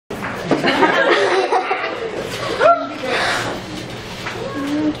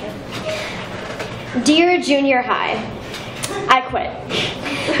Dear junior high, I quit.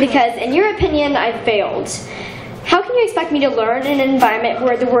 Because in your opinion, I failed. How can you expect me to learn in an environment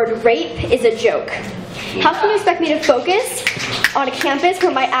where the word rape is a joke? How can you expect me to focus on a campus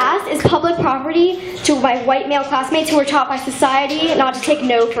where my ass is public property to my white male classmates who are taught by society not to take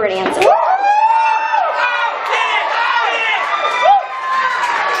no for an answer?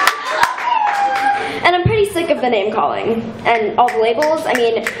 And I'm pretty sick of the name calling and all the labels. I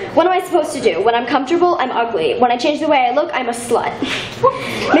mean, what am I supposed to do? When I'm comfortable, I'm ugly. When I change the way I look, I'm a slut.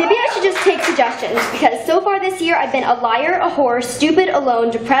 Maybe I should just take suggestions, because so far this year I've been a liar, a whore, stupid,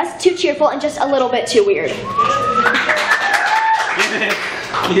 alone, depressed, too cheerful, and just a little bit too weird.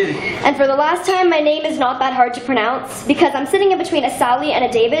 And for the last time, my name is not that hard to pronounce, because I'm sitting in between a Sally and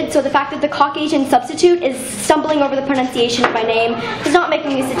a David, so the fact that the Caucasian substitute is stumbling over the pronunciation of my name is not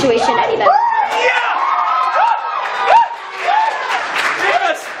making the situation any better.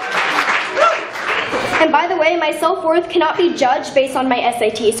 And by the way, my self-worth cannot be judged based on my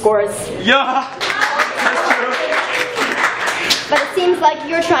SAT scores. Yeah, that's true. But it seems like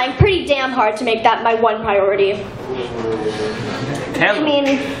you're trying pretty damn hard to make that my one priority. I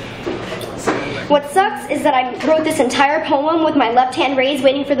mean, what sucks is that I wrote this entire poem with my left hand raised,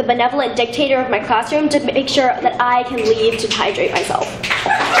 waiting for the benevolent dictator of my classroom to make sure that I can leave to hydrate myself.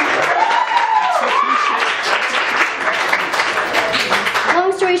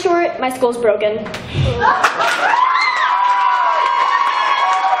 Long story short, my skull's broken.